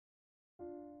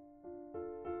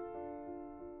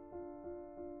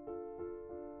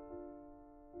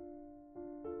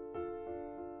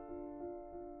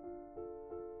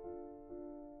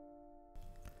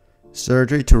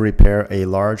Surgery to repair a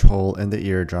large hole in the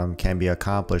eardrum can be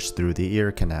accomplished through the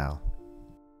ear canal.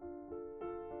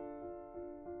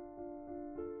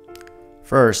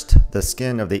 First, the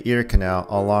skin of the ear canal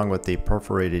along with the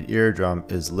perforated eardrum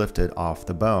is lifted off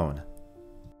the bone.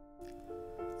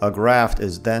 A graft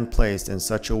is then placed in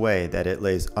such a way that it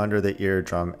lays under the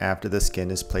eardrum after the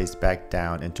skin is placed back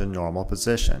down into normal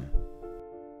position.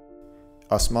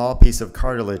 A small piece of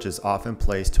cartilage is often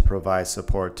placed to provide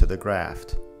support to the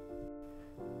graft.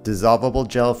 Dissolvable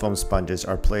gel foam sponges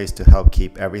are placed to help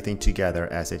keep everything together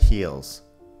as it heals.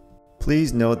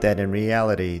 Please note that in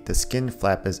reality, the skin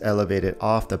flap is elevated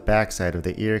off the backside of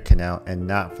the ear canal and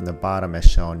not from the bottom as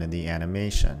shown in the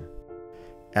animation.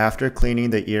 After cleaning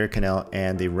the ear canal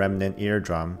and the remnant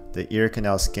eardrum, the ear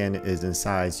canal skin is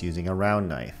incised using a round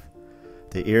knife.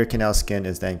 The ear canal skin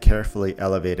is then carefully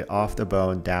elevated off the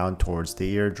bone down towards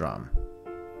the eardrum.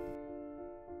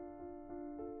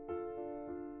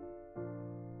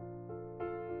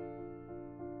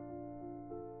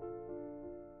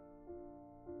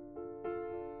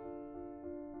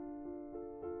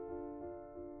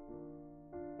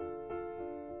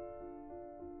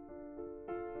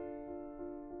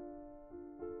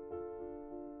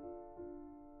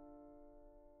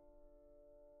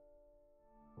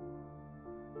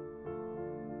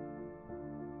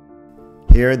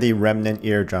 Here the remnant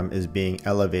eardrum is being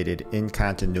elevated in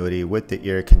continuity with the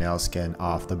ear canal skin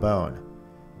off the bone.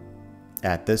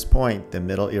 At this point, the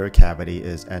middle ear cavity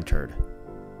is entered.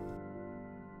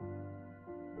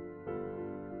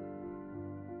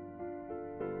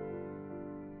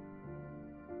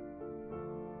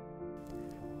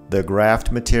 The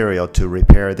graft material to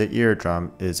repair the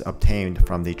eardrum is obtained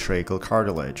from the tracheal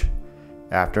cartilage.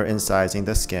 After incising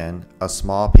the skin, a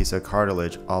small piece of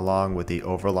cartilage along with the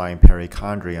overlying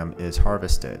perichondrium is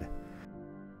harvested.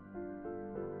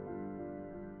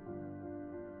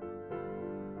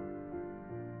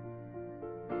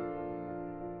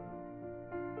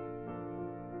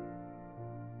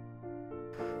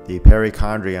 The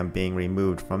perichondrium being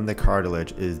removed from the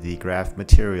cartilage is the graft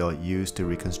material used to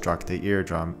reconstruct the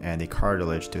eardrum and the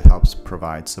cartilage to help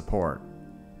provide support.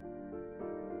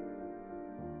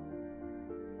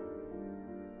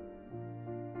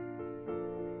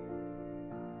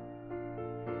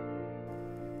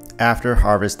 After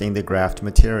harvesting the graft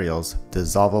materials,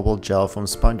 dissolvable gel foam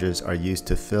sponges are used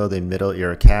to fill the middle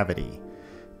ear cavity.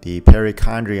 The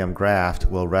perichondrium graft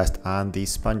will rest on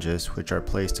these sponges, which are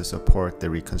placed to support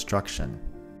the reconstruction.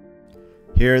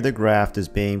 Here the graft is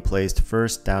being placed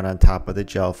first down on top of the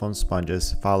gel foam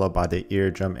sponges, followed by the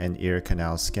eardrum and ear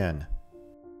canal skin.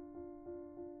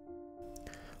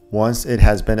 Once it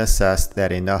has been assessed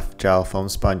that enough gel foam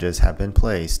sponges have been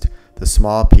placed, the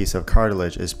small piece of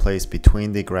cartilage is placed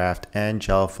between the graft and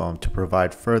gel foam to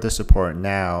provide further support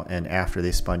now and after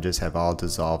the sponges have all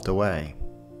dissolved away.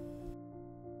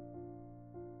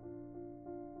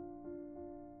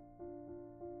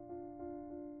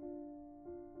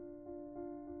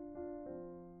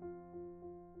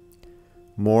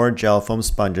 More gel foam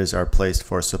sponges are placed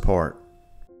for support.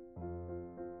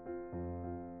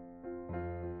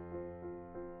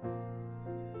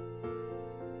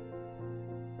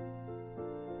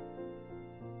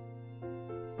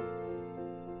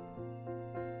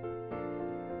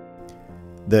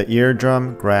 The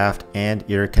eardrum, graft, and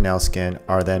ear canal skin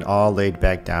are then all laid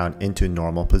back down into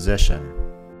normal position.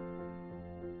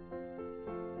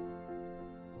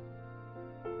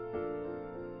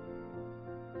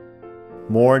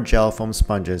 More gel foam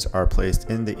sponges are placed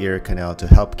in the ear canal to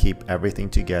help keep everything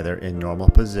together in normal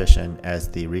position as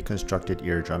the reconstructed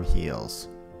eardrum heals.